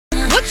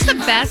What's the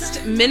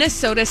best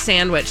Minnesota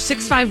sandwich?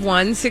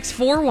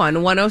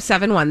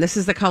 651-641-1071. This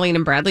is the Colleen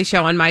and Bradley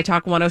Show on My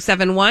Talk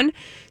 1071.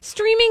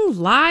 Streaming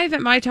live at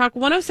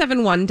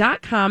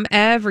MyTalk1071.com.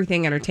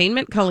 Everything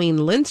Entertainment.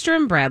 Colleen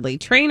Lindstrom, Bradley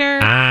Trainer.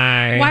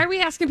 Hi. Why are we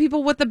asking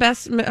people what the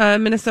best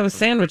Minnesota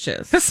sandwich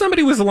is? Because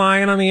somebody was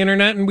lying on the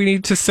internet and we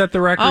need to set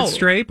the record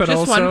straight. But just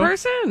also, one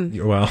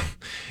person? Well,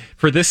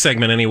 for this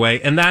segment anyway.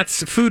 And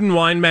that's Food and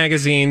Wine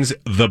Magazine's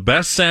The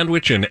Best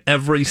Sandwich in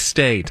Every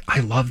State.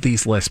 I love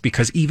these lists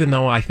because even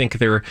though I think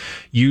they're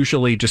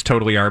usually just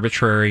totally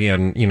arbitrary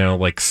and, you know,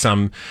 like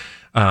some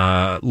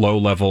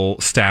low-level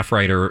staff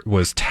writer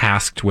was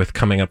tasked with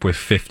coming up with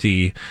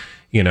 50,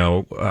 you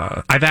know,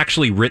 I've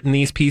actually written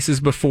these pieces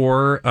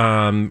before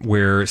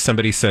where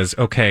somebody says,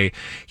 okay,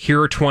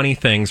 here are 20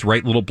 things,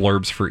 write little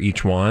blurbs for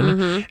each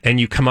one, and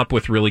you come up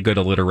with really good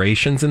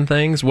alliterations and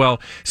things. Well,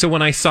 so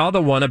when I saw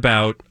the one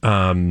about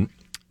the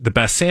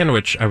best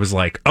sandwich, I was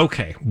like,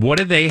 okay, what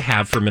do they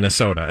have for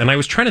Minnesota? And I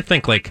was trying to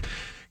think, like,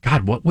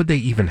 God, what would they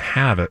even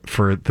have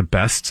for the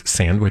best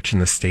sandwich in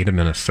the state of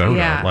Minnesota?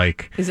 Yeah.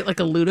 Like, is it like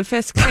a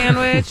lutefisk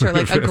sandwich or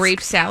like a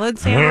grape salad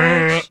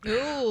sandwich?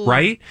 Ooh.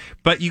 Right?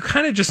 But you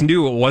kind of just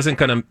knew it wasn't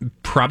going to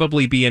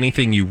probably be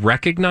anything you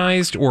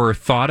recognized or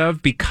thought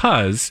of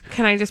because...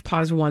 Can I just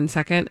pause 1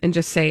 second and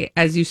just say,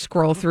 as you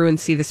scroll through and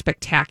see the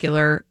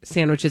spectacular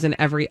sandwiches in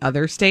every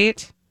other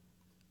state,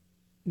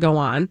 go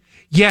on.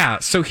 Yeah,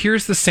 so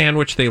here's the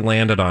sandwich they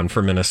landed on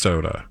for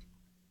Minnesota.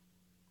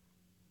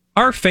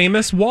 Our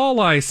famous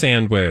walleye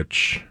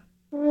sandwich.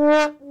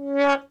 Now,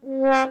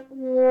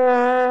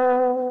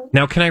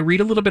 can I read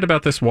a little bit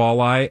about this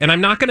walleye? And I'm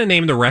not going to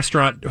name the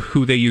restaurant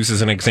who they use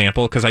as an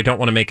example because I don't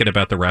want to make it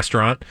about the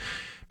restaurant.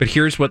 But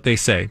here's what they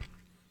say.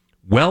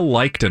 Well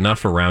liked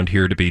enough around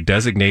here to be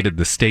designated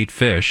the state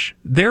fish,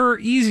 there are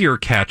easier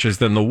catches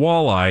than the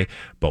walleye,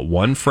 but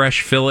one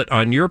fresh fillet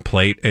on your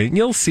plate and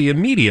you'll see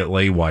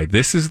immediately why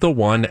this is the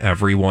one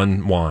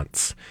everyone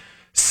wants.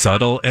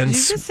 Subtle and... Did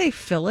you just say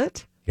fillet?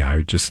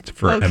 Yeah, just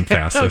for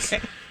emphasis.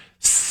 Okay.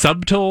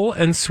 Subtle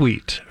and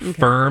sweet,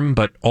 firm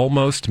but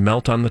almost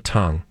melt on the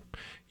tongue.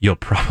 You'll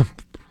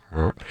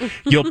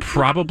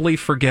probably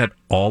forget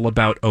all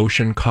about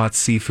ocean-caught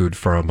seafood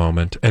for a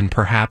moment and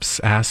perhaps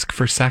ask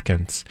for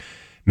seconds.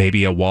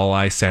 Maybe a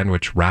walleye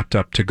sandwich wrapped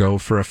up to go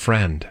for a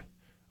friend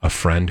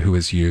who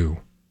is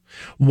you.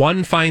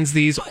 One finds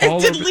these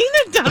all Did over...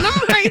 Lena Dunham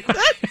write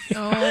that?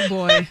 Oh,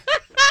 boy.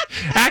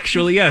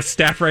 Actually, yes,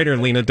 staff writer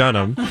Lena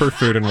Dunham for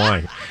Food and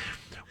Wine.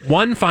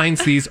 One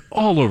finds these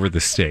all over the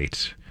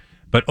state,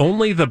 but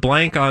only the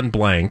blank on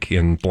blank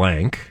in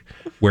blank,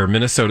 where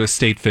Minnesota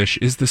state fish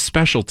is the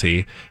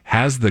specialty,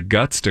 has the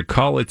guts to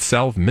call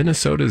itself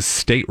Minnesota's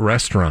state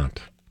restaurant.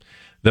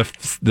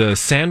 The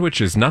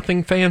sandwich is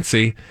nothing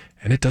fancy,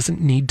 and it doesn't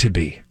need to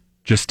be.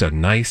 Just a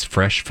nice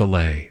fresh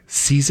fillet,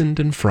 seasoned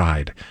and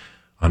fried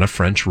on a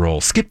French roll.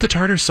 Skip the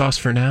tartar sauce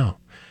for now.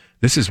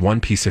 This is one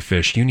piece of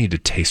fish you need to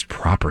taste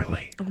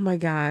properly. Oh, my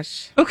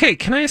gosh. Okay,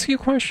 can I ask you a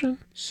question?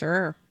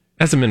 Sure.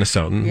 As a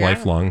Minnesotan, Yeah.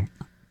 lifelong,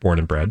 born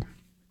and bred,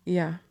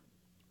 Yeah.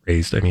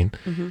 raised, I mean.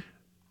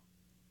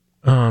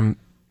 I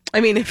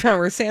mean, if I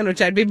were a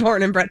sandwich, I'd be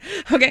born and bred.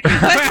 Okay.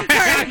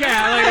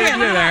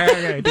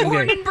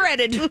 Born and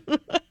breaded.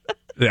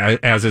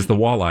 As is the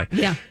walleye.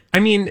 Yeah.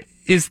 I mean,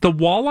 is the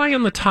walleye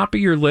on the top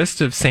of your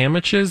list of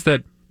sandwiches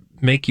that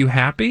make you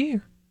happy?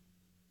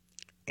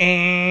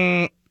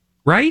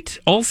 Right?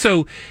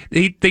 Also,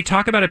 they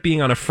talk about it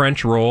being on a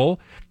French roll.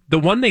 The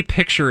one they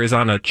picture is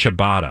on a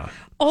ciabatta.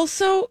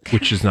 Also,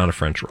 which is not a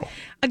French roll.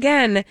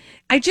 Again,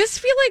 I just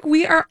feel like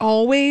we are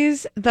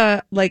always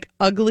the like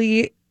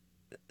ugly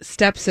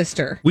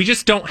stepsister. We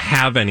just don't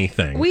have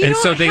anything. We and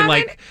don't so they have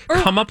like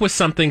come up with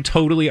something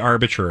totally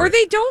arbitrary. Or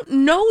they don't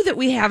know that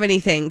we have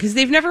anything because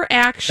they've never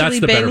actually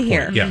That's the better been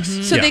here. point, yes.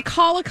 So Yeah. they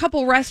call a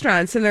couple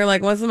restaurants and they're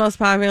like, what's the most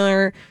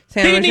popular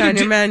sandwich on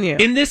your menu?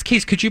 In this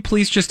case, could you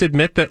please just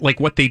admit that like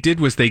what they did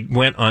was they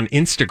went on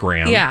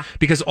Instagram. Yeah.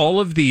 Because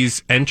all of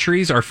these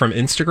entries are from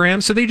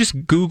Instagram. So they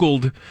just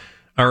Googled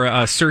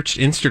or searched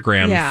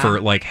Instagram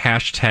for like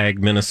hashtag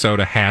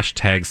Minnesota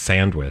hashtag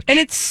sandwich. And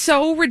it's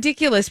so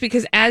ridiculous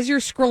because as you're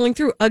scrolling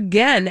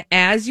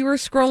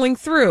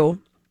through,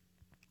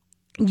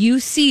 you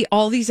see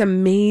all these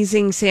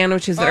amazing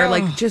sandwiches that are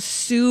like just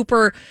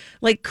super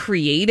like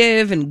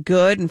creative and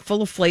good and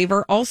full of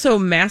flavor. Also,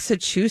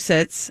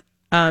 Massachusetts,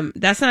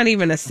 that's not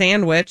even a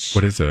sandwich.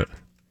 What is it?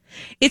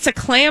 It's a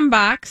clam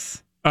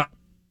box.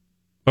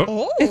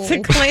 It's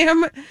a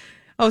clam.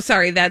 Oh,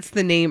 sorry, that's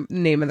the name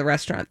of the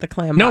restaurant, the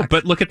Clam No, Box.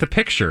 but look at the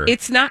picture.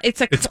 It's not.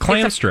 It's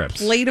clam a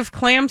strips. Plate of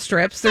clam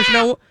strips. There's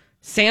no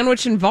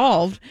sandwich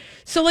involved.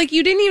 So, like,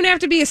 you didn't even have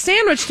to be a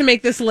sandwich to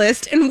make this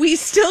list, and we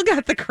still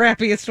got the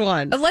crappiest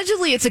one.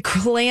 Allegedly, it's a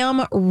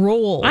clam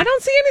roll. I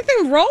don't see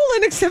anything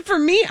rolling except for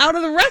me out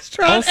of the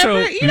restaurant. Also,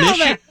 ever eat all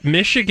that.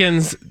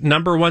 Michigan's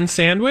number one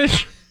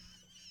sandwich.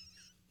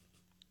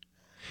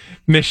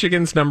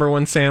 Michigan's number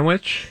one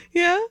sandwich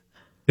Yeah.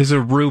 is a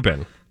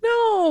Reuben.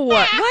 No.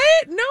 What?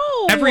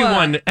 No.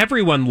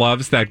 Everyone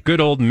loves that good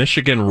old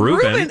Michigan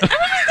Reuben. Everybody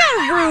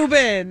got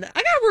Reuben.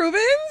 I got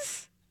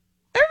Reubens.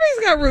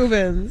 Everybody's got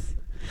Reubens.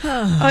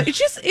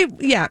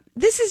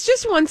 This is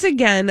just once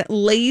again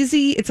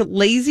lazy. It's a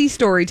lazy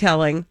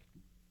storytelling.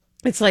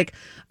 It's like,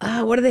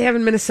 what do they have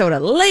in Minnesota?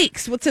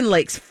 Lakes. What's in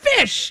lakes?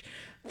 Fish.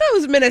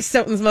 Those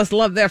Minnesotans must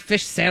love their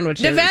fish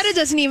sandwiches. Nevada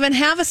doesn't even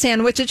have a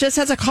sandwich. It just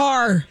has a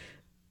car.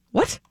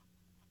 What?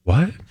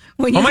 What?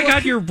 When Oh my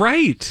God, you're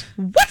right.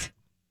 What?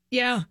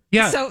 Yeah.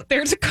 Yeah. So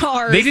there's a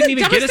car. They didn't the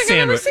even get a dumbest thing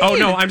I've ever sandwich. Oh, seen.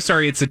 no, I'm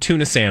sorry. It's a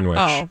tuna sandwich.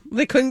 Oh,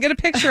 they couldn't get a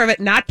picture of it.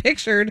 Not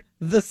pictured.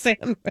 The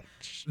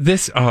sandwich.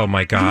 Oh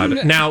my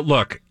God. Now,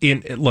 look,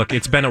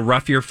 it's been a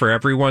rough year for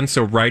everyone.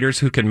 So writers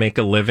who can make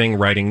a living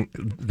writing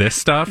this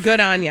stuff, Good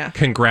on ya.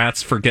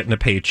 congrats for getting a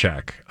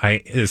paycheck.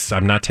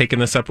 I'm not taking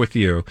this up with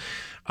you.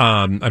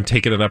 I'm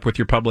taking it up with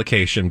your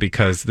publication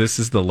because this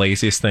is the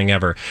laziest thing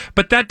ever.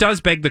 But that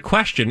does beg the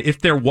question. If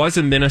there was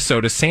a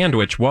Minnesota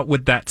sandwich, what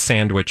would that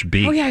sandwich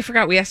be? Oh, yeah, I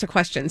forgot. We asked a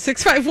question.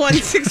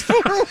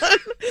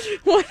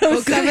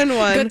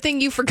 651-641-1071. Good thing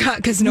you forgot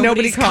because Nobody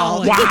nobody's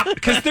called. calling. Wow,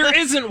 because there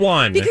isn't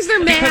one. Because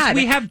they're mad. Because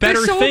we have better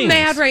they're so things.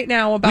 mad right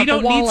now about we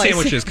don't the need walleye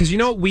sandwiches because you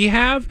know what we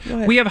have?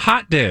 What? We have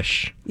hot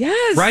dish.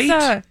 Yes.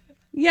 Right?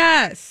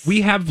 Yes.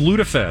 We have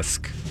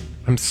lutefisk.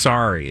 I'm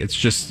sorry. It's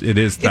just, it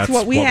is. That's it's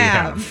what we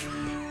have.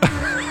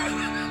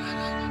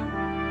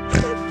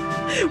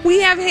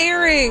 We have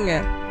herring.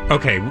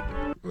 Okay.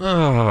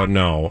 Oh,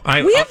 no.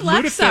 We have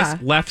lefse. lutefisk,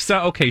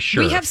 lefse. Okay,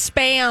 sure. We have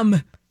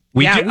spam.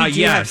 We Yeah, do, we do have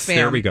yes, spam.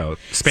 there we go.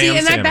 Spam See,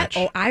 and sandwich.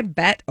 I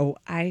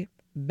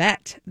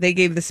bet they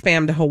gave the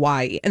spam to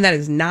Hawaii. And that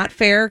is not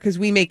fair because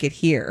we make it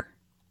here.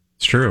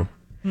 It's true.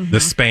 The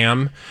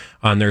spam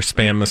on their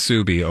spam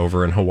masubi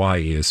over in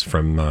Hawaii is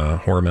from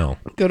Hormel.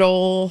 Good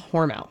old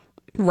Hormel.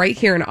 Right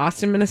here in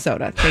Austin,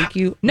 Minnesota. Thank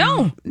you.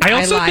 No. I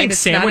also lied. think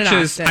It's not in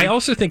sandwiches. Austin. I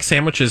also think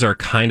sandwiches are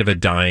kind of a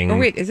dying Oh,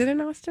 wait. Is it in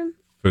Austin?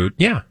 food.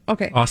 Yeah.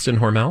 Okay. Austin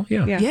Hormel.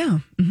 Yeah. Yeah. Yeah.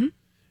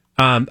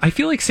 I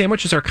feel like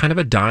sandwiches are kind of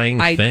a dying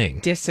I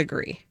thing.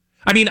 disagree.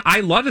 I mean, I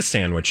love a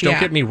sandwich. Don't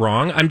Yeah. get me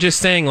wrong. I'm just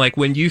saying, like,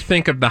 when you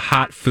think of the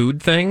hot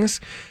food things,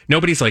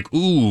 nobody's like,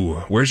 ooh,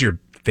 where's your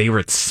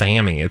favorite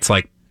Sammy? It's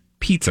like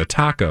pizza,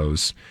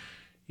 tacos,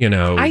 you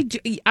know.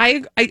 Okay,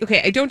 I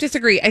don't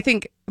disagree.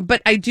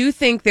 But I do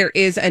think there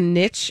is a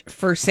niche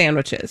for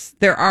sandwiches.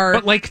 There are.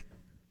 But, like,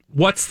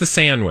 what's the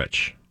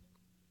sandwich?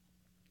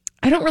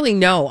 I don't really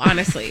know,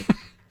 honestly.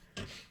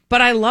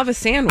 But I love a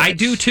sandwich. I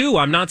do, too.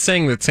 I'm not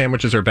saying that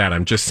sandwiches are bad.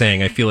 I'm just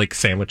saying I feel like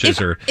sandwiches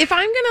are If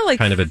I'm going to, like,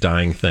 kind of a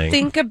dying thing.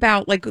 think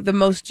about, like, the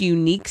most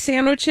unique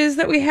sandwiches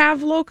that we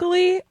have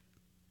locally,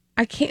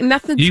 I can't,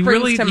 nothing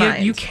springs to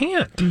mind. You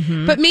can't.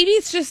 But maybe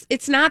it's just,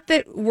 it's not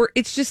that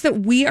it's just that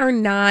we're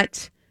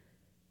not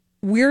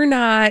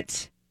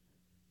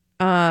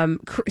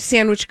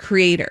sandwich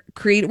creator.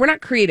 We're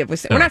not creative.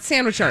 We're not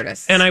sandwich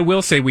artists. And I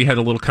will say we had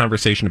a little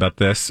conversation about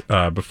this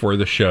before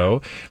the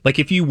show. Like,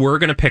 if you were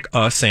going to pick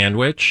a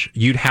sandwich,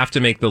 you'd have to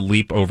make the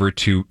leap over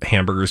to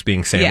hamburgers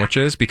being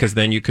sandwiches because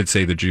then you could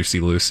say the Juicy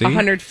Lucy.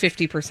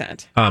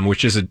 150%.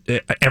 Which is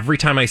every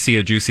time I see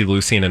a Juicy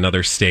Lucy in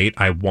another state,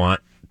 I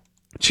want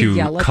to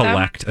yell at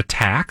collect a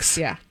tax.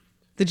 Yeah.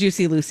 The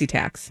Juicy Lucy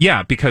tax.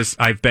 Yeah, because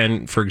I've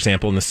been, for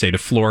example, in the state of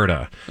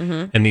Florida,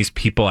 and these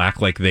people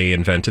act like they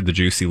invented the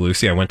Juicy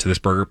Lucy. I went to this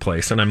burger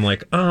place, and I'm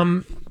like,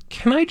 can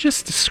I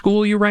just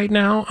school you right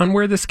now on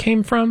where this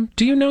came from?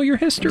 Do you know your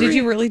history? Did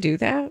you really do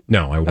that?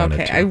 No, I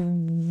wanted Okay.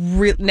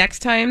 to. Next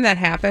time that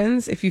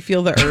happens, if you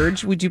feel the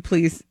urge, would you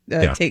please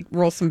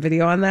roll some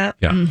video on that?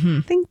 Yeah.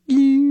 Thank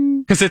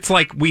you. Because it's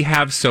like we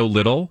have so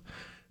little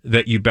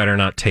that you better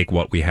not take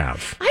what we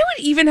have. I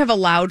would even have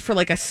allowed for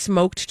like a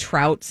smoked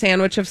trout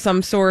sandwich of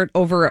some sort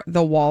over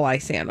the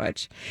walleye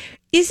sandwich.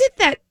 Is it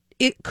that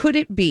could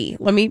it be?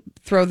 Let me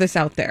throw this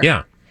out there.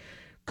 Yeah.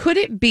 Could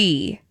it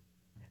be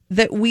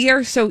that we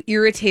are so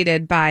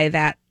irritated by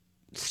that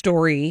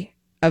story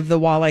of the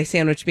walleye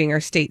sandwich being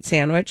our state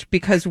sandwich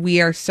because we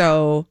are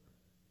so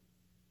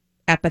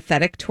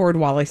apathetic toward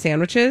walleye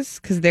sandwiches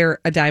because they're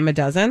a dime a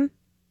dozen?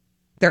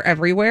 They're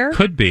everywhere.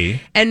 Could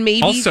be. And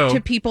maybe Also,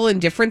 to people in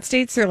different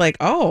states, they're like,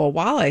 oh, a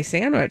walleye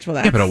sandwich. Well,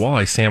 that's yeah, but a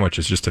walleye sandwich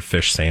is just a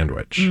fish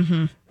sandwich.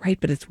 right,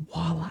 but it's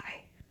walleye.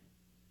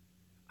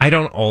 I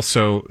don't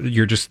also,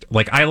 you're just,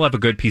 like, I love a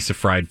good piece of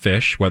fried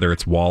fish, whether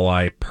it's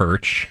walleye,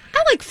 perch.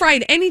 I like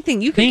fried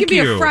anything. You can Thank give me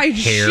a you, fried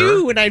hare.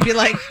 shoe, and I'd be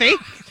like,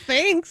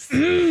 thanks.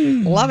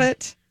 Love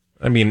it.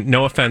 I mean,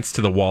 no offense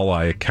to the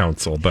walleye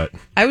council, but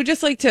I would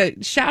just like to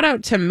shout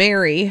out to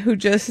Mary, who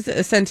just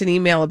sent an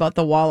email about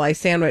the walleye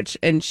sandwich,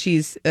 and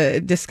she's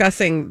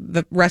discussing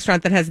the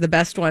restaurant that has the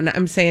best one.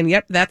 I'm saying,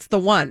 yep, that's the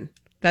one.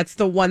 That's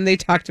the one they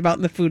talked about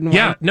in the Food and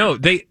yeah, Wine. no,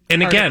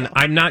 and again, article.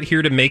 I'm not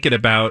here to make it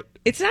about.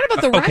 It's not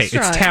about the Okay,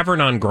 restaurant. it's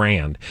Tavern on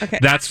Grand. Okay.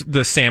 That's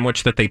the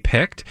sandwich that they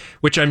picked,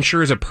 which I'm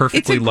sure is a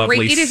perfectly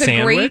lovely It is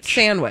sandwich. a great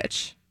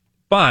sandwich.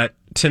 But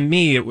to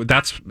me,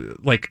 that's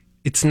like,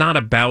 it's not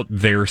about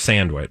their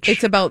sandwich.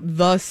 It's about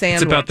the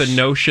sandwich. It's about the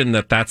notion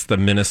that that's the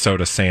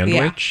Minnesota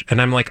sandwich.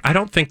 And I'm like, I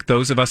don't think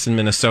those of us in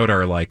Minnesota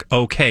are like,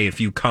 okay,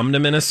 if you come to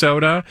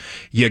Minnesota,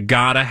 you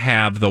gotta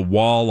have the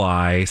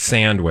walleye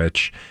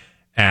sandwich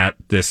at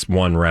this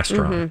one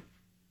restaurant.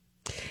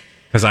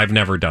 Because I've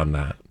never done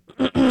that.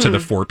 to the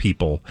 4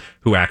 people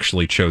who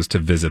actually chose to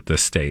visit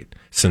this state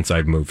since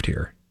I've moved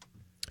here.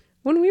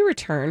 When we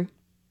return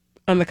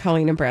on the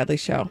Colleen and Bradley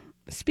show,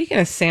 speaking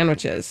of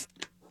sandwiches,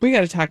 we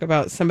got to talk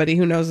about somebody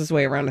who knows his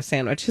way around a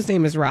sandwich. His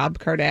name is Rob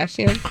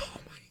Kardashian.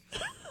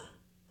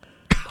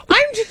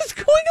 I'm just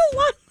going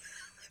along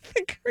with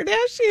the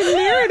Kardashian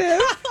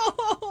narrative.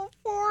 Oh,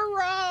 poor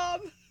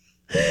Rob.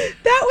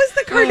 That was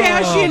the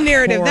Kardashian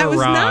narrative. poor That was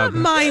Rob. not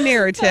my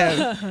narrative.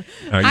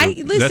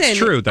 Listen, that's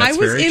true. That's I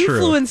was very true.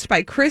 influenced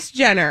by Kris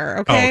Jenner.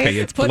 Oh, Okay, okay,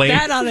 it's Put blame.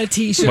 that on a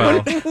t-shirt.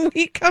 Well, When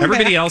we come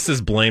everybody back, else is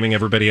blaming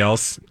everybody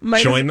else.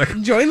 join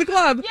the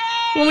club.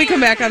 When we come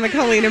back on the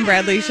Colleen and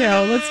Bradley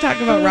show, let's talk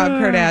about Rob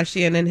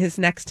Kardashian and his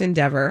next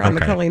endeavor on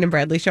the Okay. Colleen and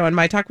Bradley show on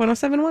My Talk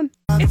 1071.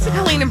 It's the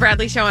Colleen and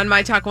Bradley show on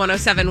My Talk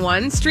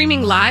 1071,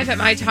 streaming live at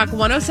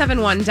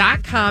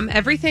MyTalk1071.com.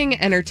 Everything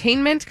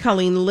Entertainment.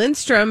 Colleen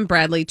Lindstrom,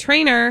 Bradley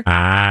Trainer.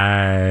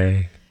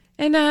 I.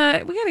 And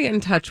we got to get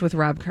in touch with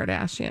Rob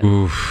Kardashian.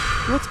 Oof.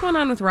 What's going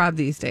on with Rob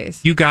these days?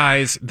 You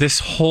guys, this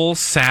whole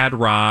sad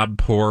Rob,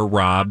 poor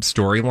Rob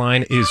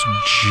storyline is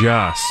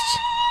just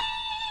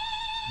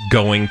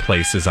going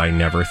places I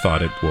never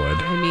thought it would.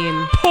 I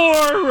mean,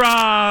 Poor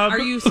Rob! are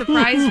you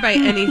surprised by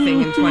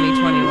anything in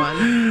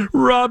 2021?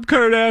 Rob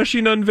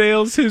Kardashian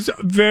unveils his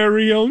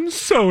very own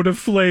soda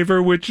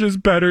flavor, which is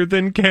better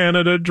than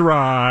Canada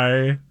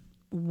Dry.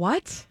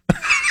 What?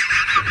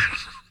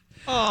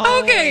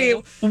 Okay.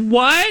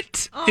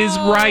 What is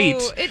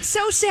right? It's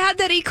so sad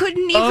that he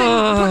couldn't even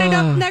put it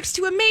up next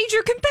to a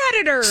major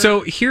competitor.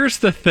 So here's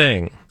the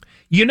thing.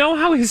 You know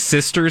how his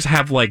sisters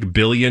have like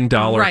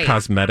billion-dollar Right.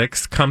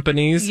 cosmetics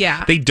companies?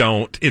 Yeah. They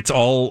don't. It's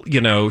all,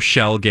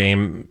 shell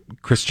game.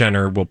 Kris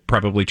Jenner will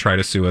probably try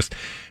to sue us.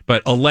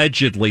 But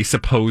allegedly,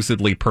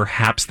 supposedly,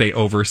 perhaps they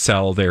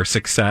oversell their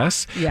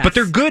success. Yes. But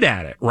they're good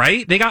at it,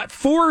 right? They got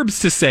Forbes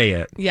to say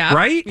it. Yeah.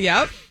 Right?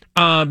 Yep.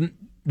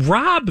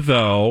 Rob,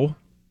 though,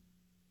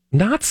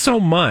 not so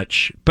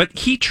much, but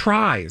he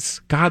tries.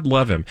 God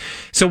love him.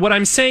 So what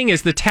I'm saying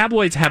is the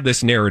tabloids have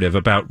this narrative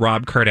about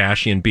Rob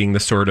Kardashian being the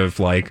sort of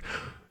like,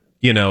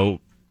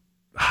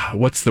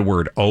 what's the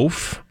word?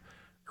 Oaf?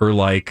 Or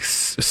like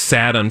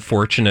sad,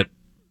 unfortunate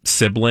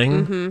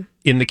sibling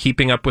in the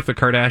Keeping Up with the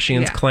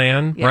Kardashians Yeah.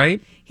 clan, Yeah.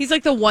 right? He's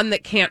like the one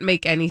that can't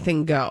make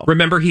anything go.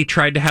 Remember he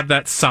tried to have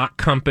that sock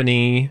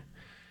company.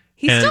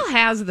 He and- still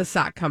has the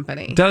sock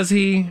company, Does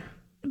he?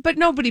 but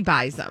nobody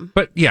buys them.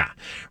 But yeah,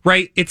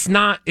 right. It's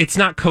not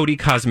Cody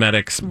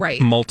Cosmetics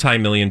Right.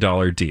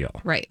 multi-million-dollar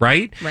deal. Right.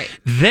 Right. Right.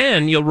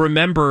 Then you'll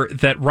remember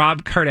that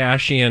Rob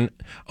Kardashian.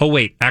 Oh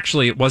wait,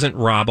 actually, it wasn't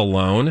Rob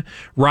alone.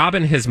 Rob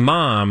and his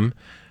mom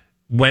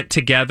went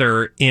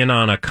together in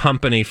on a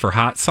company for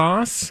hot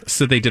sauce.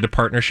 So they did a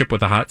partnership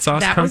with a hot sauce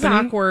That company.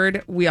 was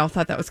awkward. We all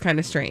thought that was kind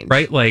of strange.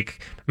 Right?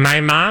 Like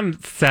my mom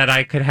said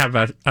I could have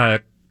a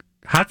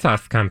hot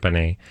sauce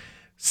company.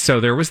 So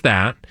there was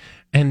that.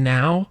 And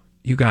now,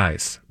 you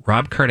guys,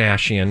 Rob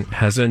Kardashian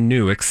has a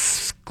new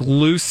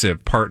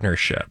exclusive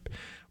partnership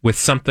with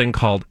something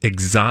called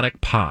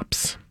Exotic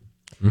Pops.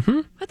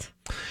 What?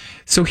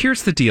 So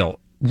here's the deal.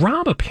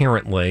 Rob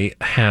apparently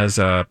has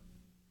a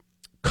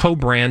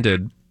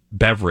co-branded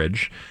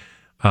beverage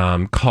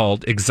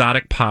called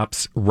Exotic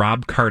Pops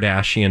Rob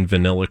Kardashian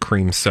Vanilla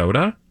Cream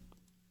Soda.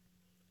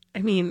 I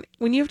mean,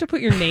 when you have to put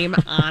your name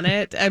on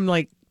it, I'm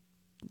like,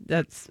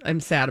 I'm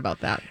sad about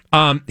that.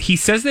 He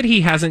says that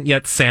he hasn't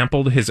yet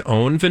sampled his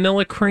own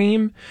vanilla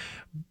cream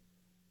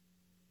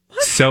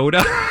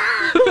soda.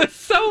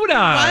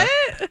 Soda.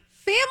 What?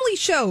 Family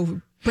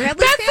show. Bradley's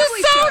That's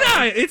family the soda.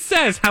 show. It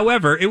says,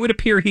 however, it would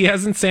appear he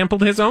hasn't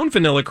sampled his own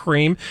vanilla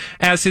cream,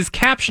 as his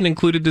caption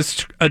included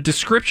a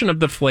description of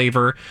the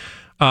flavor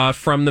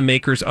from the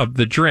makers of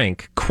the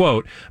drink.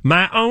 Quote,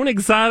 "My own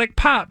exotic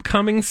pop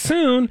coming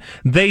soon.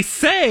 They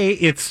say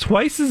it's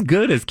twice as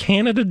good as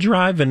Canada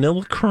Dry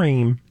vanilla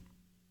cream."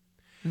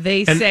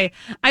 They say,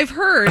 I've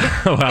heard,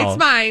 Well, it's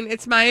mine.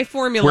 It's my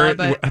formula,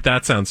 but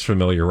that sounds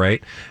familiar,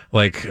 right?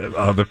 Like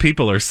the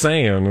people are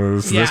saying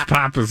this Yeah.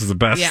 pop is the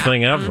best Yeah.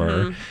 thing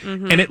ever,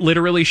 and it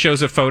literally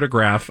shows a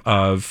photograph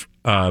of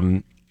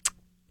an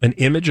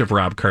image of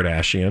Rob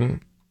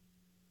Kardashian.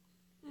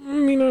 I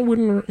mean, I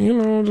wouldn't, it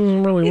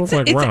doesn't really look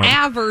like it's Rob.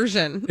 a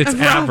version. It's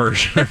of a Rob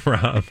version of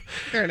Rob.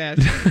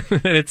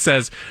 Kardashian. And it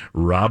says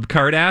Rob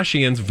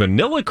Kardashian's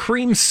vanilla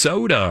cream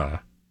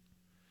soda.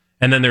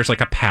 And then there's like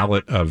a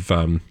pallet of,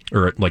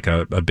 or like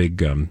a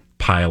big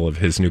pile of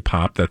his new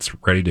pop that's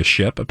ready to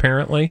ship,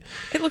 apparently.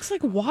 It looks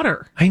like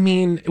water. I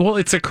mean, well,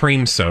 it's a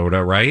cream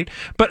soda, right?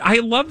 But I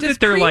love Does that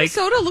they're cream like,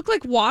 soda look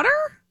like water?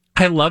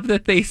 I love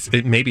that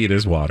maybe it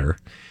is water.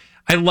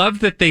 I love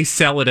that they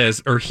sell it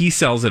as, or he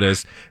sells it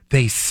as,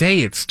 they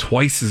say it's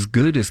twice as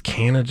good as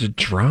Canada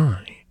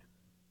Dry.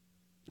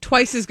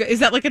 Twice as good. Is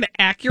that like an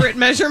accurate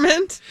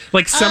measurement?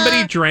 Like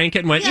somebody drank it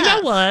and went, you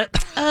know what?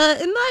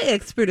 In my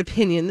expert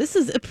opinion, this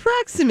is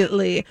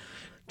approximately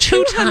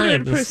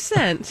 200%.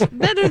 200%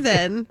 better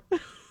than.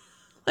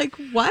 Like,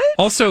 what?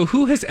 Also,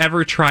 who has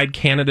ever tried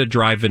Canada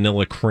Dry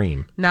vanilla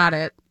cream? Not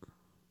it.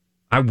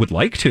 I would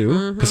like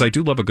to, because I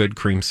do love a good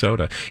cream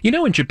soda.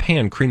 In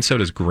Japan, cream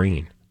soda's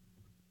green.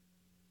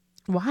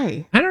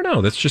 Why? I don't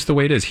know. That's just the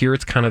way it is. Here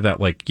it's kind of that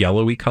like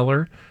yellowy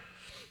color.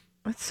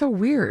 That's so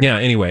weird. Yeah,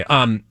 anyway.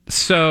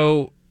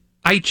 So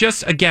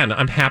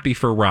I'm happy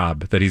for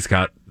Rob that he's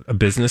got a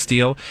business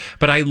deal,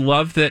 but I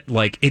love that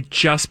like it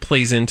just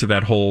plays into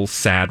that whole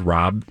sad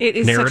Rob It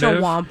is narrative. such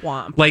a womp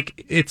womp.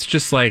 Like it's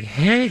just like,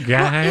 hey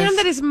guys. Well, and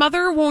that his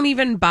mother won't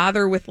even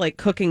bother with like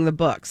cooking the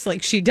books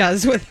like she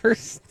does with her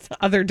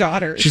other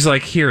daughters. She's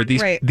like, here,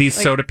 these Right.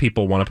 soda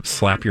people want to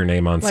slap your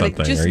name on Like,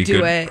 something. just Are you do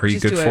good? it. Are you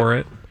Just good do for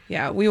it?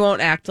 Yeah, we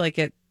won't act like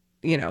it,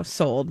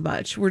 sold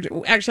much.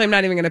 I'm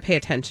not even going to pay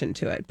attention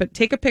to it. But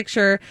take a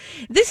picture.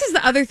 This is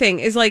the other thing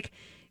is like,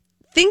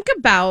 think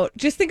about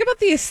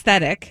the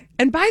aesthetic.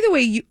 And by the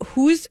way,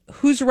 who's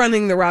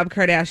running the Rob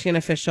Kardashian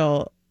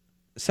official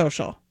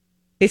social?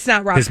 It's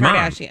not Rob His mom.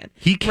 Kardashian.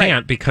 He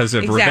can't Right. because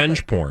of Exactly.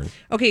 revenge porn.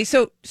 Okay,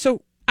 so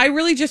I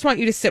really just want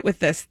you to sit with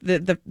this.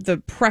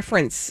 The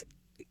preference,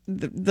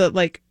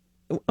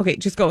 okay,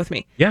 just go with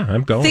me. Yeah,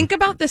 I'm going. Think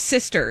about the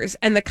sisters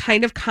and the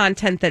kind of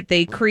content that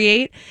they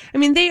create. I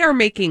mean, they are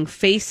making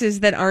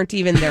faces that aren't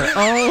even their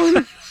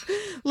own.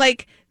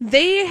 Like,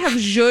 they have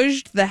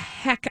zhuzhed the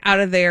heck out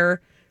of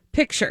their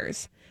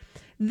pictures.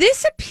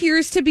 This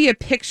appears to be a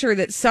picture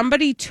that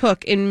somebody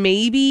took in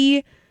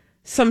maybe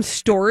some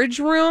storage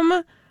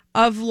room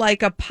of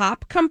like a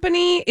pop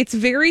company. It's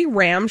very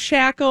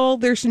ramshackle.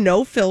 There's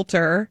no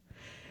filter.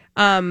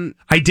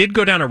 I did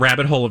go down a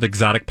rabbit hole of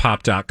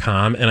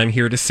exoticpop.com, and I'm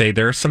here to say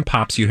there are some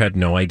pops you had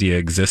no idea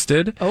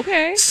existed.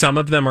 Okay. Some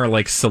of them are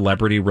like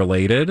celebrity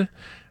related,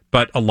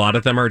 but a lot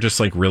of them are just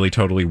like really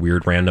totally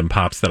weird random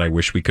pops that I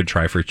wish we could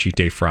try for Cheat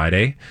Day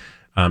Friday.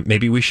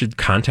 Maybe we should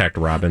contact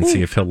Rob and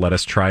see if he'll let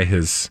us try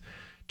his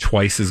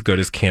twice as good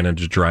as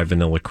Canada Dry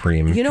vanilla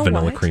cream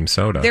cream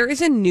soda. There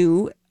is a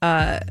new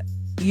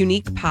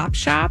unique pop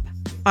shop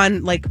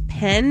on like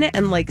Penn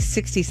and like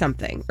 60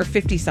 something or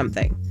 50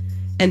 something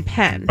and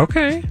Penn.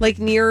 Okay. Like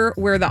near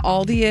where the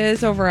Aldi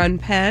is over on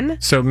Penn.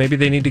 So maybe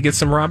they need to get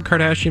some Rob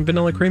Kardashian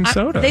vanilla cream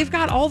soda. They've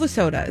got all the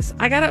sodas.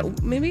 I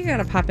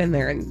gotta pop in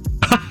there and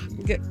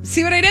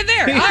see what I did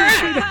there. All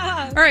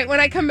right. All right. When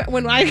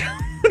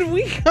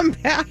we come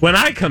back. When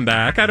I come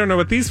back, I don't know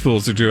what these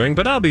fools are doing,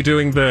 but I'll be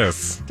doing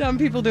this. Dumb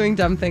people doing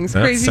dumb things.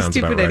 That Crazy, sounds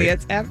stupid about right.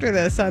 idiots. After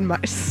this on My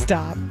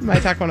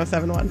Talk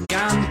 1071.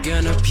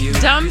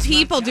 Dumb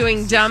people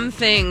doing dumb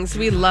things.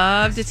 We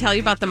love to tell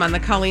you about them on the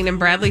Colleen and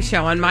Bradley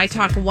Show on My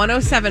Talk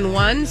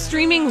 1071.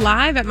 Streaming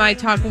live at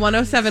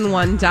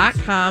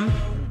MyTalk1071.com.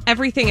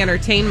 Everything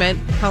Entertainment.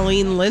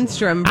 Colleen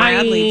Lindstrom,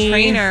 Bradley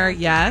Trainer.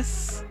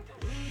 Yes.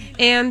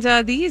 And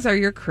these are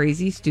your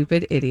crazy,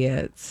 stupid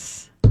idiots.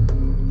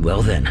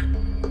 Well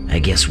then, I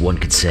guess one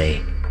could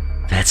say,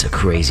 that's a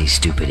crazy,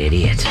 stupid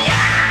idiot.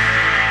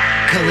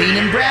 Colleen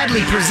and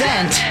Bradley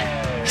present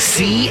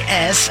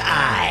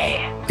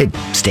CSI. It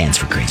stands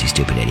for Crazy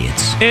Stupid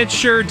Idiots. It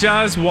sure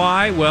does.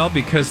 Why? Well,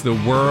 because the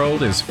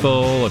world is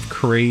full of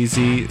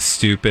crazy,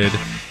 stupid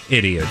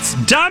idiots.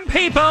 Dumb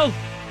people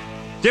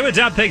doing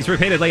dumb things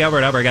repeatedly over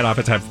and over again,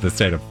 oftentimes in the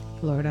state of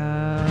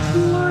Florida.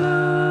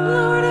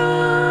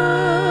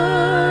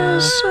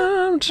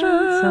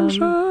 Sometimes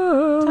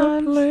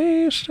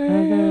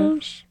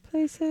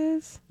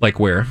Places. Like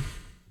where?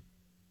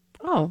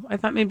 Oh, I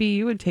thought maybe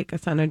you would take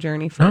us on a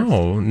journey first.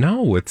 Oh,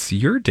 no, it's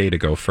your day to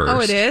go first. Oh,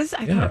 it is?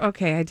 Yeah.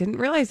 Okay, I didn't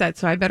realize that,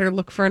 so I better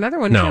look for another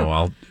one, too.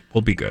 No,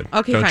 we'll be good.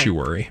 Okay, Don't fine. you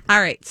worry.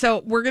 All right,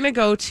 so we're going to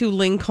go to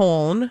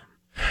Lincoln,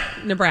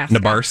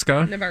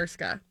 Nebraska.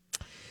 Nebraska.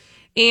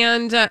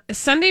 And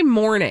Sunday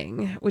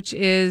morning, which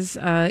is,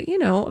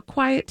 a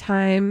quiet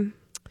time.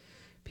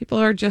 People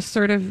are just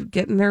sort of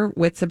getting their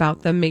wits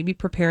about them, maybe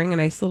preparing a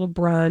nice little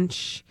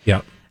brunch.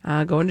 Yep.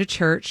 Going to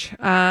church.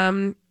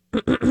 A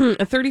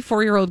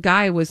 34-year-old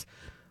guy was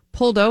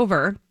pulled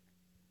over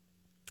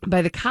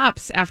by the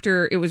cops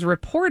after it was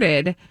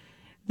reported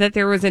that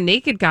there was a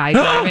naked guy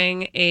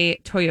driving a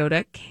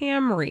Toyota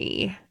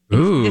Camry.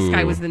 Ooh. This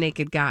guy was the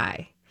naked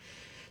guy.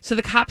 So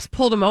the cops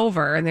pulled him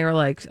over and they were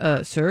like,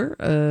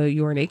 sir,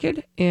 you are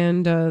naked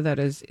and that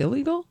is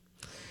illegal.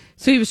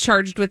 So he was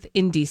charged with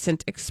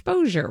indecent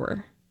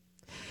exposure.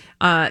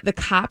 The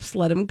cops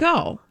let him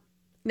go.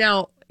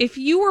 Now, if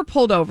you were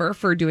pulled over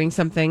for doing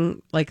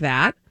something like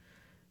that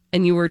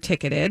and you were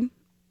ticketed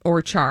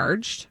or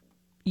charged,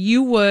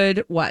 you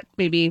would,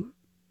 maybe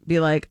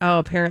be like, oh,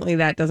 apparently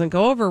that doesn't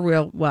go over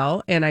real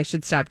well and I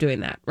should stop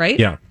doing that, right?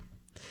 Yeah.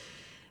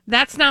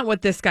 That's not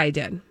what this guy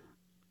did.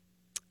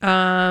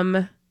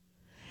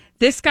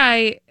 This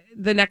guy,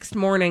 the next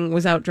morning,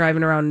 was out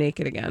driving around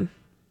naked again.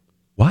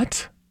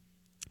 What?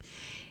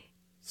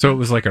 So it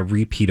was like a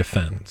repeat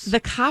offense. The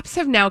cops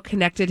have now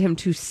connected him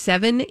to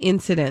 7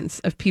 incidents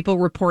of people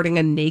reporting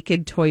a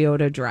naked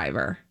Toyota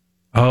driver.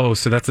 Oh,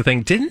 so that's the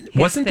thing.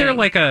 Wasn't there thing.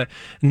 like a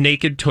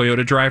naked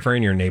Toyota driver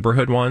in your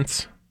neighborhood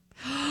once?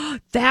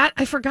 That,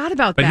 I forgot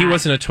about But that. he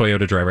wasn't a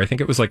Toyota driver. I think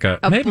it was like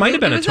it might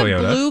have been it a was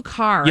Toyota. A blue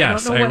car.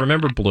 Yes, I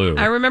remember blue.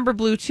 I remember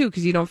blue too,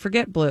 because you don't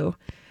forget blue.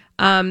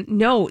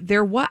 No,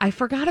 I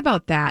forgot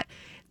about that.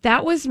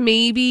 That was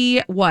maybe,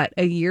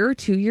 a year,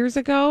 2 years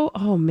ago?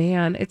 Oh,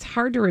 man, it's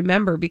hard to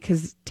remember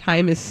because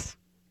time is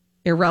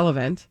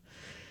irrelevant.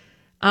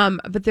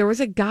 But there was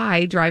a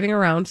guy driving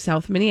around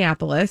South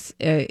Minneapolis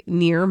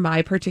near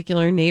my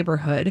particular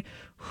neighborhood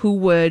who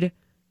would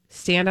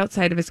stand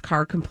outside of his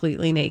car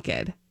completely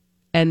naked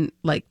and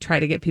like try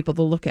to get people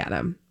to look at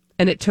him.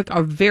 And it took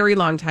a very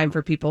long time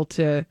for people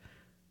to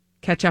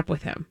catch up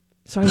with him.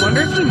 So I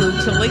wonder if he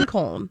moved to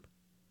Lincoln,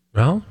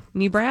 Well,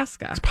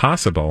 Nebraska. it's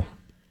possible.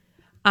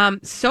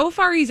 So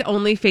far, he's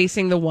only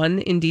facing the one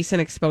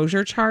indecent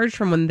exposure charge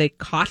from when they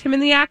caught him in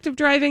the act of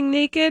driving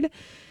naked.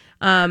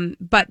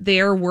 But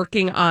they're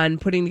working on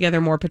putting together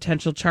more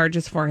potential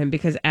charges for him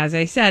because, as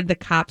I said, the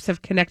cops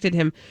have connected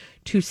him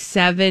to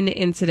 7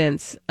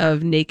 incidents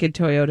of naked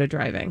Toyota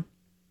driving.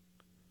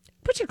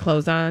 Put your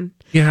clothes on.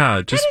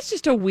 Yeah, That is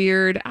just a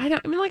weird. I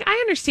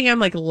understand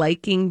like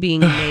liking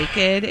being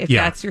naked if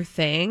Yeah. that's your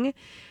thing,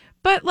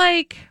 but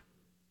like,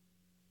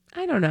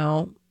 I don't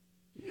know.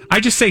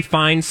 I just say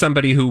find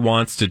somebody who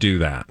wants to do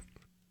that.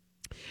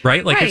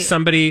 Right? Like Right. if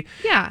somebody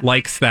Yeah.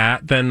 likes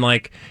that, then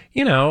like,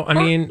 I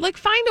mean, like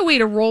find a way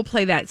to role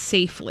play that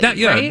safely. that,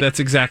 yeah, right? that's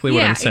exactly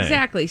what I'm saying.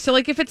 Exactly. So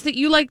like if it's that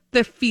you like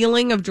the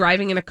feeling of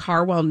driving in a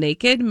car while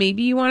naked,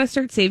 maybe you want to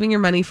start saving your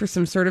money for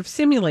some sort of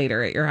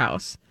simulator at your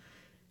house.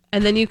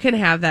 And then you can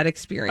have that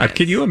experience.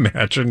 Can you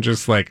imagine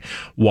just like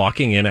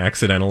walking in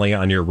accidentally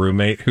on your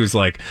roommate who's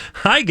like,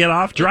 I get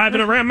off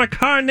driving around my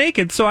car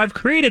naked, so I've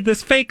created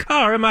this fake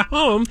car in my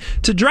home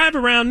to drive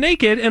around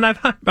naked, and I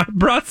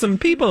brought some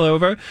people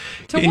over.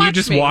 And you watch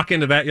just me. walk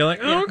into that, you're like,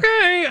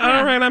 okay,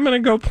 all right, I'm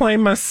going to go play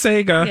my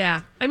Sega.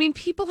 Yeah. I mean,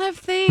 people have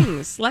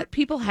things. Let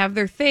people have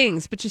their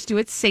things, but just do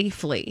it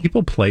safely.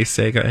 People play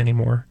Sega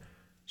anymore?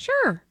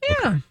 Sure. Yeah.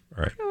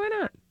 All right. Yeah, why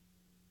not?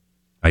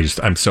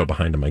 I'm so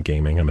behind on my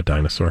gaming. I'm a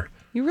dinosaur.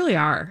 You really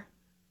are.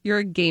 You're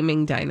a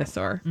gaming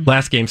dinosaur.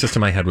 Last game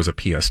system I had was a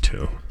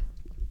PS2.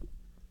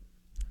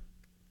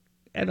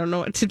 I don't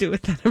know what to do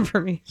with that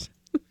information.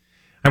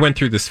 I went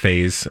through this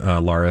phase,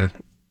 Lara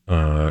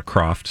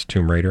Croft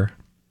Tomb Raider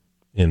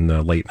in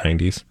the late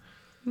 90s.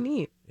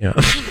 Neat. Yeah.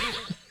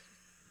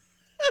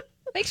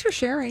 Thanks for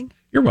sharing.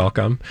 You're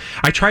welcome.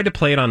 I tried to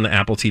play it on the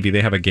Apple TV.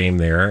 They have a game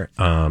there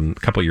a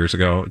couple years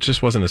ago. It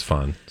just wasn't as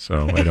fun,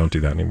 so I don't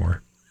do that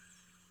anymore.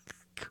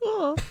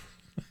 Cool.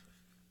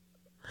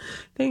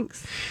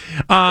 Thanks.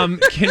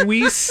 Can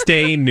we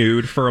stay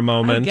nude for a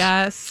moment?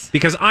 Yes.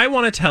 Because I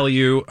want to tell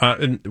you,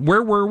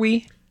 where were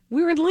we?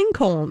 We were in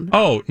Lincoln.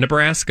 Oh,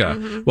 Nebraska.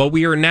 Mm-hmm. Well,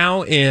 we are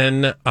now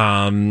in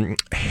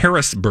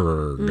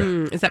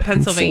Harrisburg, Is that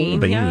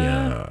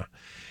Pennsylvania?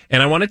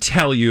 And I want to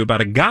tell you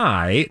about a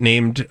guy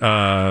named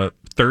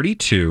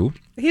 32.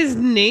 His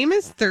name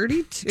is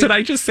 32. Did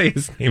I just say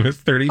his name is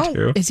 32?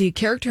 Oh, is he a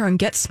character on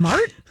Get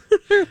Smart?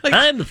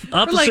 I'm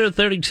Officer like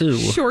 32.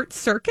 Short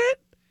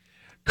Circuit?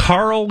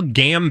 Carl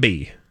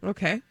Gamby.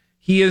 Okay.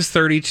 He is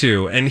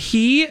 32, and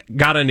he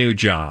got a new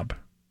job.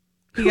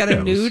 He got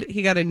Who knows?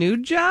 He got a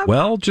nude job?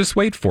 Well, just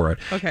wait for it.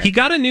 Okay. He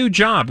got a new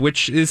job,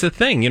 which is a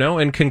thing,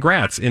 and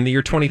congrats in the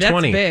year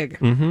 2020. That's big.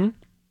 Mm-hmm.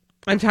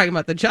 I'm talking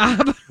about the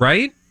job.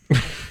 Right?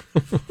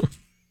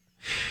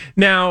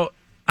 Now,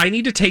 I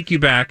need to take you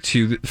back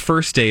to the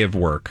first day of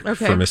work for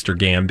Mr.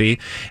 Gamby.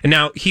 And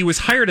now, he was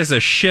hired as a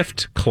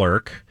shift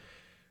clerk,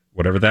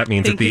 whatever that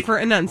means. Thank you for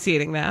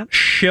enunciating that.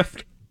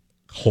 Shift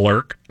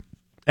clerk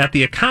at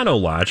the Econo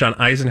Lodge on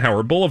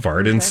Eisenhower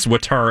Boulevard in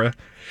Swatara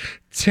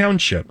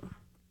Township.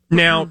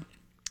 Now,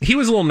 he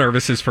was a little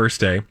nervous his first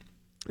day.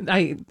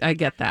 I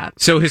get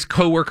that. So his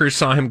coworkers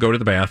saw him go to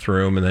the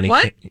bathroom, and then he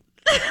What?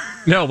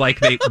 No, like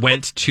they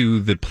went to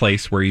the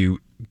place where you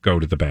go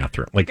to the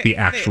bathroom, like the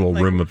actual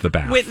like, room of the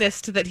bath.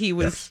 Witnessed that he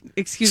was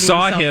excusing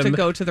Saw himself him to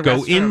go to the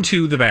restroom.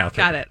 into the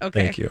bathroom. Got it.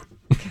 Okay. Thank you.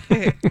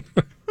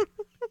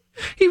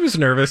 He was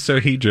nervous, so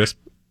he just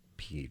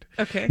peed.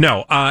 Okay.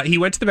 No, he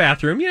went to the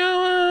bathroom,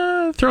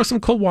 throw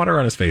some cold water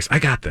on his face. I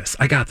got this.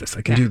 I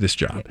can do this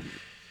job.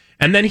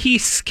 And then he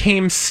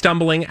came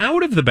stumbling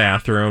out of the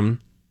bathroom,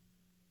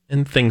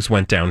 and things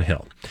went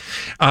downhill.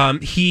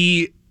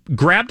 He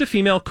grabbed a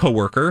female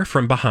coworker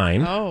from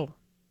behind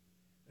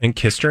and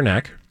kissed her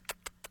neck.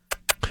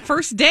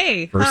 First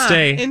day. First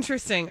day.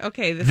 Interesting.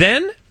 Okay.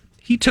 Then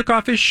he took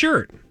off his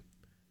shirt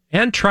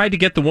and tried to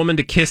get the woman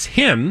to kiss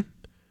him,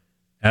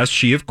 as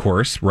she, of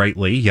course,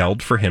 rightly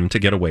yelled for him to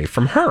get away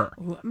from her.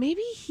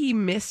 Maybe he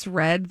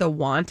misread the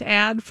want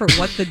ad for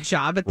what the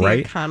job at the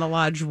Right. Econo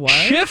Lodge was.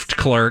 Shift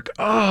clerk.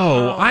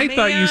 Oh, I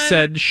thought you man.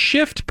 said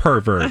shift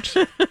pervert.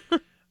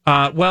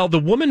 Well, the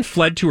woman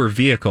fled to her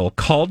vehicle,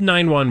 called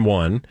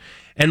 911,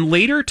 and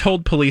later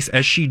told police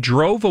as she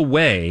drove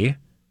away,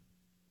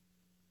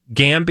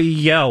 Gamby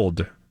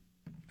yelled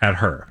at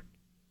her.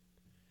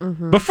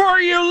 Before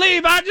you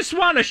leave, I just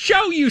want to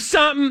show you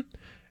something.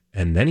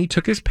 And then he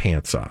took his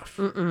pants off.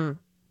 Sound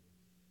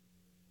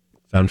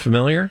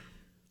familiar?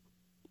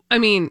 I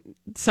mean,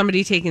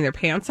 somebody taking their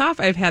pants off.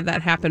 I've had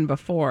that happen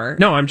before.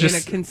 No, I'm just...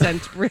 in a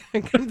consent.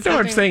 No,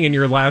 I'm saying in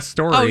your last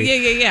story. Oh,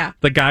 yeah.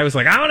 The guy was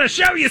like, I want to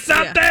show you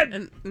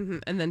something. Yeah.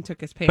 And then took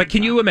his pants But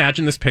can you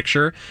imagine this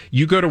picture?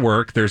 You go to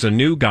work, there's a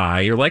new guy.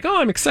 You're like, oh,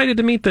 I'm excited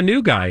to meet the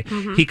new guy.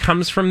 Mm-hmm. He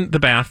comes from the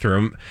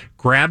bathroom,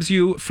 grabs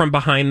you from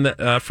behind.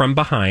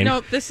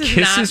 No, this is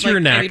kisses not your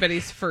neck.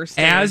 Anybody's first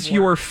day As of work.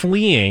 you're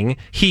fleeing,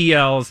 he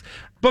yells,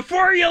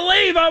 before you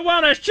leave, I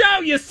want to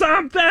show you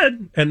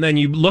something. And then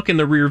you look in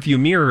the rearview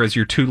mirror as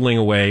you're tootling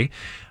away,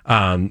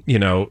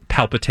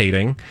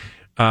 palpitating.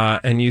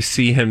 And you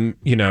see him,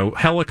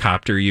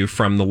 helicopter you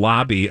from the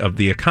lobby of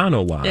the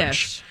Econo Lodge.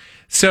 Yes.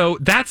 So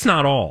that's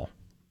not all.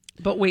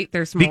 But wait,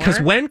 there's more.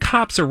 Because when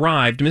cops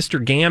arrived,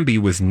 Mr. Gamby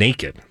was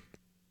naked.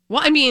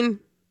 Well, I mean,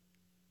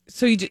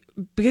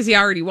 because he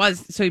already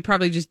was, so he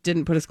probably just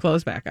didn't put his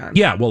clothes back on.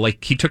 Yeah, well,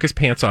 like he took his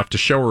pants off to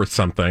show her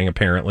something,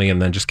 apparently,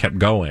 and then just kept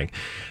going.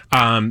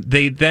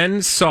 They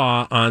then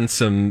saw on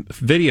some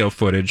video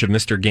footage of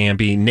Mr.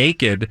 Gamby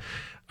naked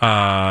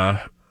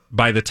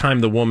by the time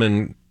the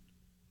woman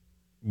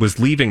was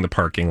leaving the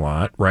parking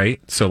lot, right?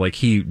 So, like,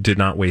 he did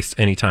not waste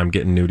any time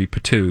getting nudie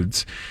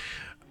patoods.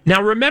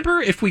 Now,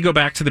 remember, if we go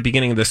back to the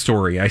beginning of the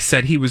story, I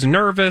said he was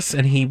nervous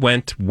and he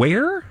went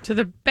where? To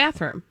the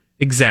bathroom.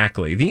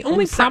 Exactly. The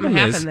only problem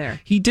is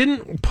he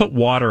didn't put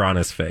water on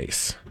his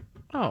face.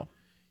 Oh.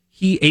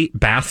 He ate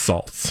bath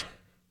salts.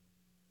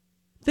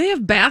 They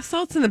have bath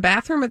salts in the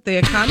bathroom at the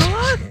Econo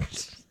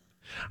Lodge?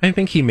 I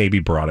think he maybe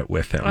brought it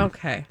with him.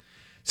 Okay.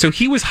 So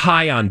he was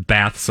high on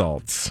bath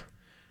salts,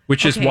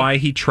 which is why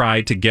he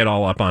tried to get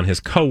all up on his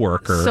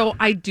coworker. So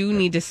I do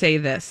need to say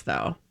this,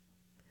 though.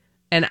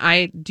 And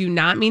I do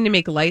not mean to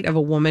make light of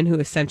a woman who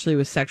essentially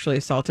was sexually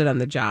assaulted on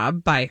the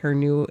job by her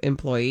new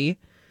employee.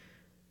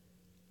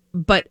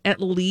 But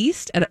at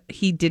least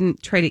he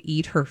didn't try to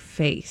eat her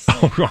face.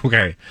 Oh,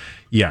 okay.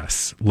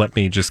 Yes. Let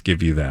me just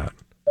give you that.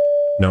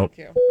 Nope.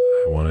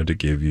 I wanted to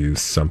give you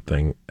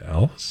something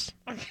else.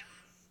 Okay.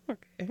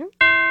 Thank you.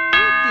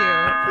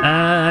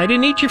 I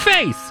didn't eat your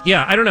face.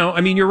 Yeah, I don't know. I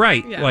mean, you're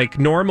right. Yeah. Like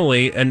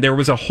normally, and there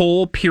was a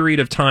whole period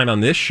of time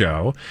on this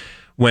show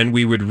when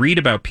we would read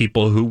about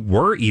people who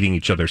were eating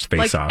each other's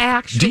face off.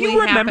 Actually, do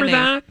you remember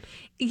that?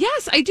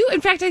 Yes, I do.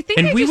 In fact, I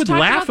think we would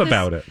laugh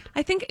about it.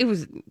 I think it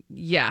was,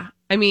 yeah.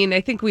 I mean,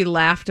 I think we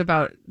laughed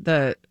about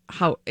it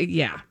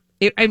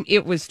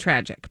was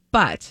tragic.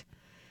 But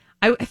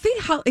I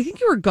think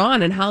you were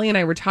gone, and Holly and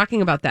I were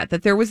talking about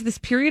that there was this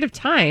period of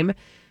time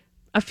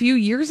a few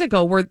years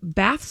ago where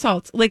bath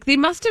salts, like they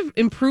must have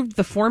improved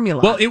the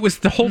formula. Well, it was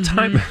the whole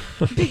time.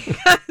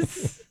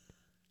 Because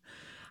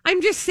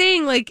I'm just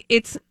saying, like,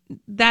 it's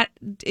that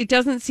it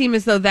doesn't seem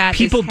as though that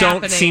people is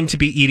don't seem to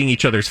be eating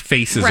each other's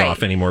faces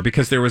off anymore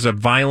because there was a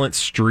violent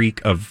streak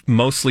of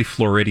mostly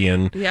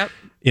Floridian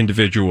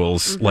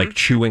individuals like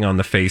chewing on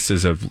the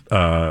faces of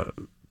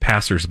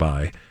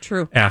passersby.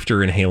 True.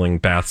 After inhaling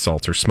bath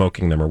salts or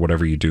smoking them or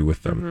whatever you do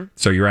with them.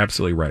 So you're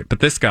absolutely right. But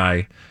this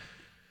guy,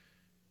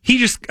 he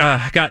just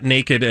got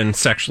naked and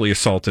sexually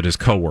assaulted his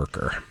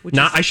coworker.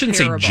 I shouldn't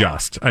say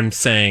just. I'm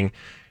saying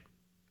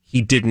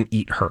he didn't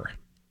eat her.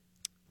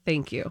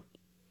 Thank you.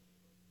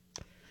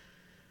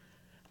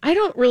 I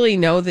don't really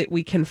know that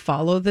we can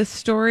follow this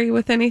story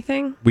with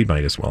anything. We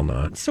might as well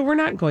not. So we're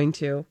not going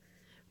to.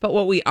 But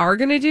what we are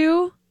going to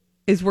do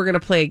is we're going to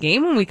play a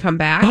game when we come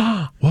back.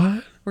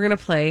 What? We're going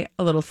to play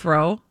a little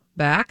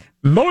throwback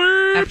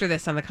Lord. after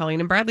this on the Colleen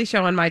and Bradley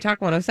Show on My Talk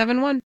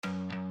 107.1.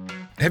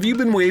 Have you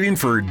been waiting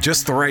for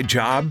just the right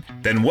job?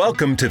 Then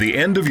welcome to the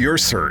end of your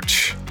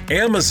search.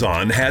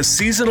 Amazon has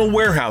seasonal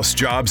warehouse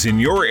jobs in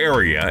your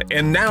area,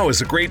 and now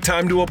is a great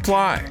time to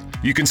apply.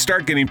 You can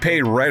start getting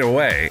paid right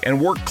away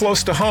and work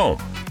close to home.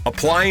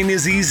 Applying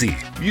is easy.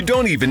 You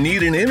don't even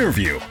need an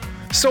interview.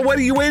 So what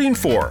are you waiting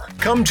for?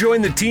 Come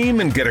join the team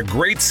and get a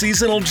great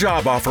seasonal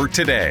job offer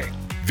today.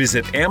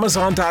 Visit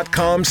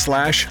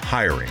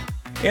Amazon.com/hiring.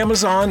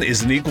 Amazon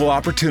is an equal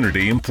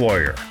opportunity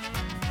employer.